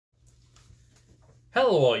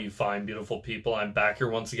Hello all you fine, beautiful people. I'm back here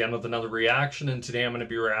once again with another reaction, and today I'm going to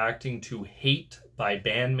be reacting to Hate by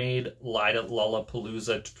band Maid, live at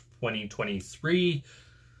Lollapalooza 2023.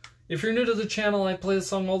 If you're new to the channel, I play the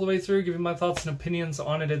song all the way through, give you my thoughts and opinions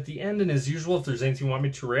on it at the end, and as usual, if there's anything you want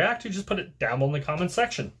me to react to, just put it down below in the comment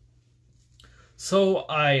section. So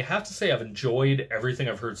I have to say I've enjoyed everything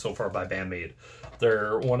I've heard so far by band Maid.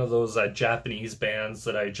 They're one of those Japanese bands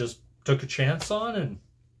that I just took a chance on and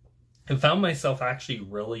found myself actually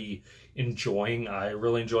really enjoying. I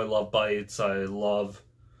really enjoy Love Bites. I love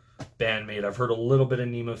band Maid. I've heard a little bit of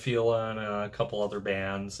Nemophila and a couple other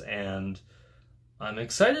bands, and I'm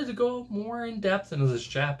excited to go more in depth into this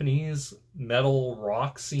Japanese metal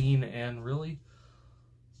rock scene and really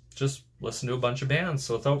just listen to a bunch of bands.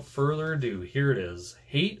 So without further ado, here it is.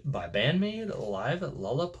 Hate by band Maid, live at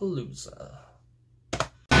Lollapalooza.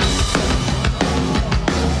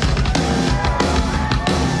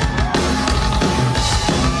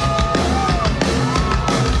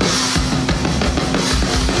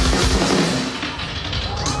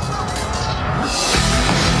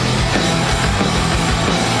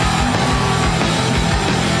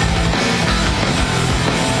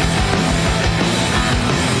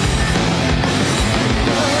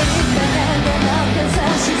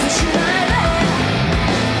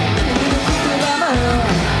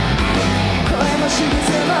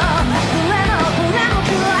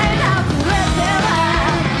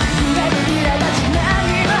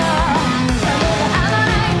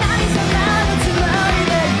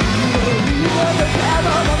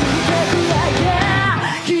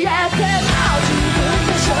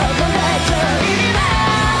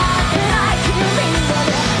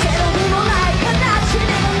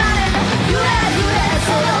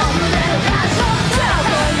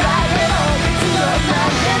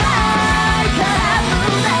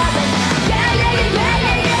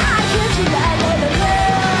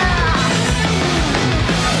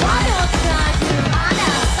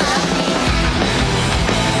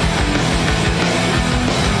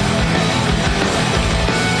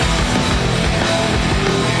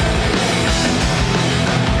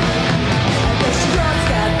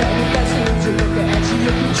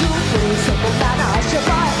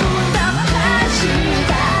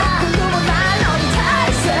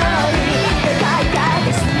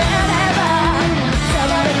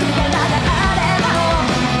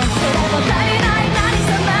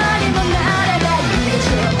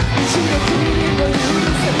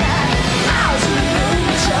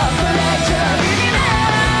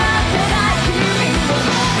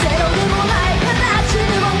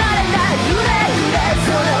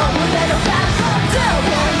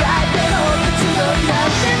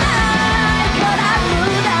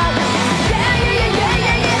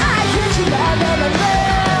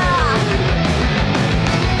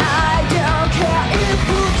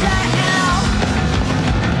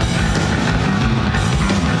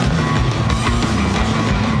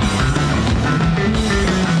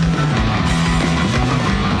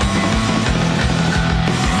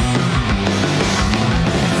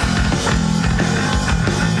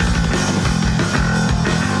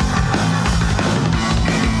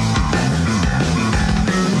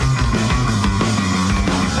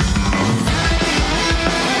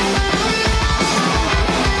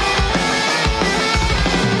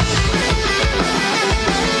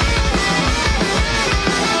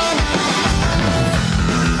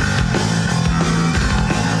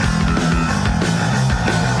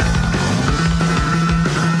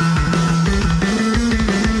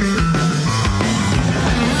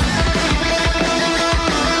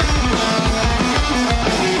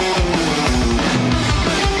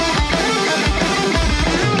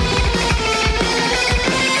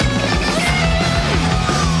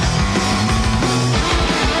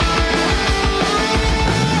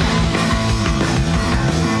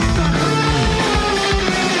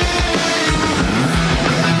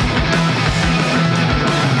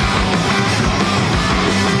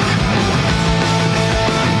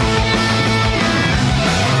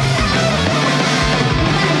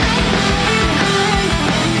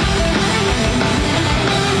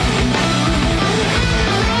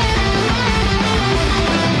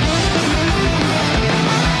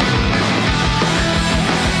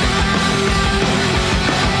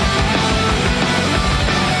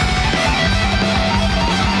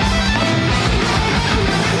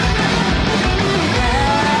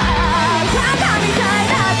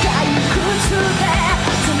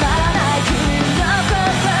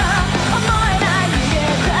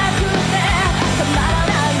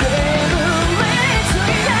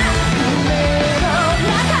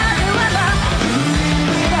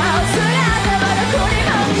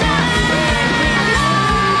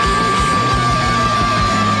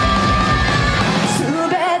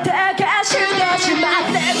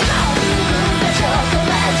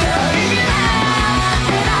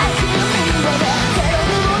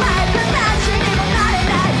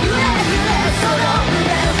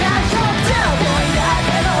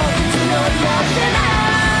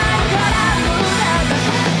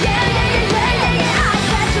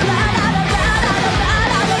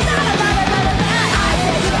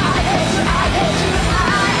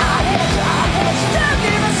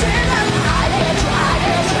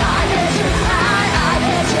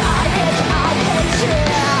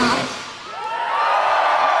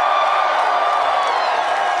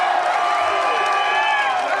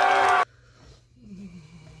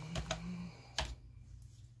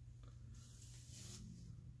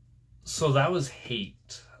 So that was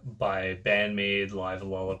Hate by Band Maid live at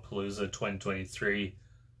Lollapalooza 2023.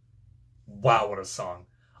 Wow, what a song.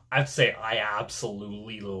 I have to say, I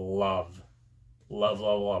absolutely love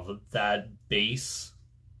that bass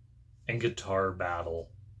and guitar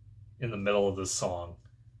battle in the middle of this song.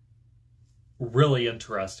 Really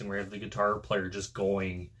interesting. We have the guitar player just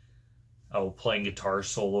going out playing guitar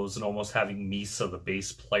solos and almost having Misa, the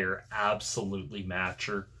bass player, absolutely match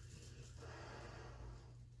her.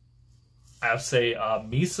 I have to say,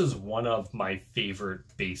 Misa's one of my favorite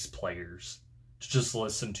bass players to just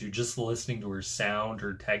listen to. Just listening to her sound,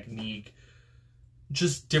 her technique,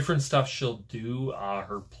 just different stuff she'll do,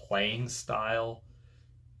 her playing style.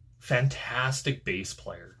 Fantastic bass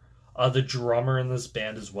player. The drummer in this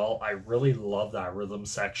band as well. I really love that rhythm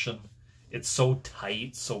section. It's so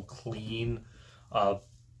tight, so clean. The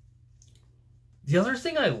other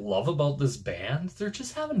thing I love about this band, they're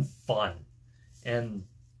just having fun. And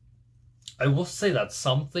I will say that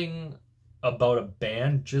something about a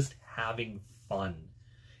band just having fun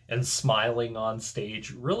and smiling on stage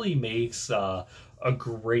really makes a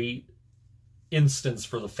great instance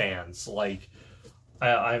for the fans. Like,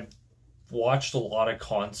 I've watched a lot of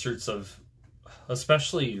concerts of,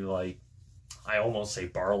 especially like, I almost say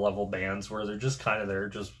bar level bands where they're just kind of there,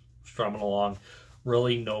 just strumming along,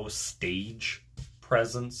 really no stage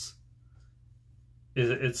presence.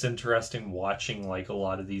 It's interesting watching like a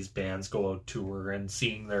lot of these bands go out tour and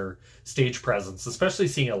seeing their stage presence, especially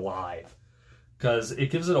seeing it live, because it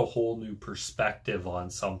gives it a whole new perspective on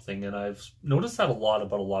something. And I've noticed that a lot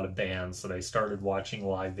about a lot of bands that I started watching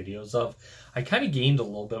live videos of. I kind of gained a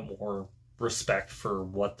little bit more respect for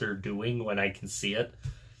what they're doing when I can see it.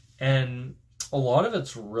 And a lot of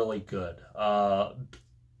it's really good.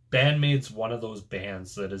 Bandmaid's one of those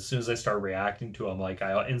bands that as soon as I start reacting to them, like,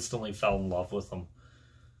 I instantly fell in love with them.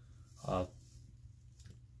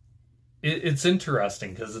 It's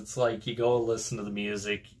interesting because it's like you go listen to the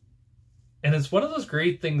music, and it's one of those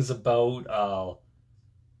great things about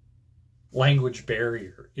language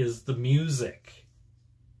barrier is the music.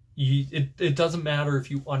 It doesn't matter if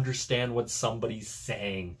you understand what somebody's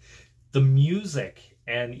saying. The music,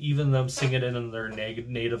 and even them singing it in their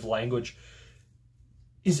native language,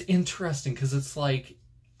 is interesting because it's like,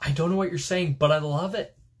 I don't know what you're saying, but I love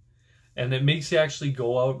it. And it makes you actually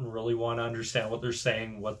go out and really want to understand what they're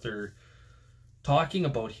saying, what they're talking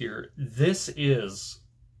about here. This is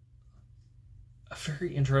a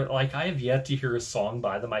very interesting, like, I have yet to hear a song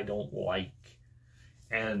by them I don't like.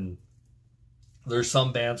 And there's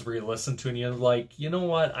some bands where you listen to and you're like, you know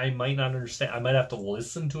what, I might not understand. I might have to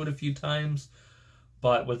listen to it a few times.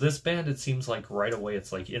 But with this band, it seems like right away,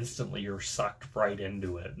 it's like instantly you're sucked right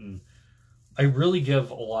into it. And I really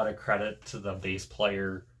give a lot of credit to the bass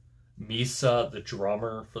player, Misa, the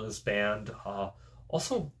drummer for this band.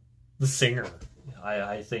 Also, the singer.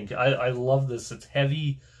 I think I love this. It's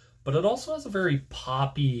heavy, but it also has a very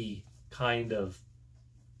poppy kind of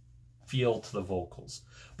feel to the vocals.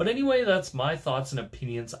 But anyway, that's my thoughts and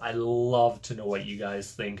opinions. I love to know what you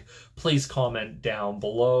guys think. Please comment down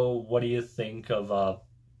below. What do you think of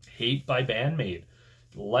Hate by Band Maid?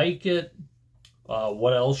 Like it?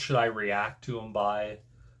 What else should I react to them by?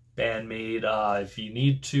 Band Maid. If you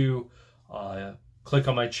need to, click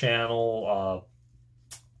on my channel.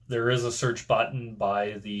 There is a search button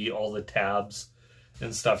by all the tabs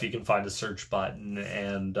and stuff. You can find a search button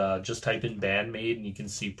and just type in Band Maid and you can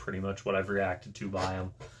see pretty much what I've reacted to by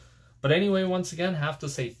them. But anyway, once again, have to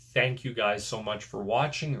say thank you guys so much for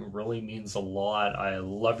watching. It really means a lot. I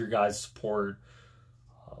love your guys' support.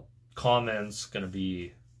 Comments, going to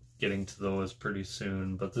be getting to those pretty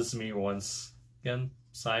soon. But this is me once again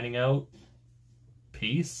signing out.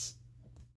 Peace.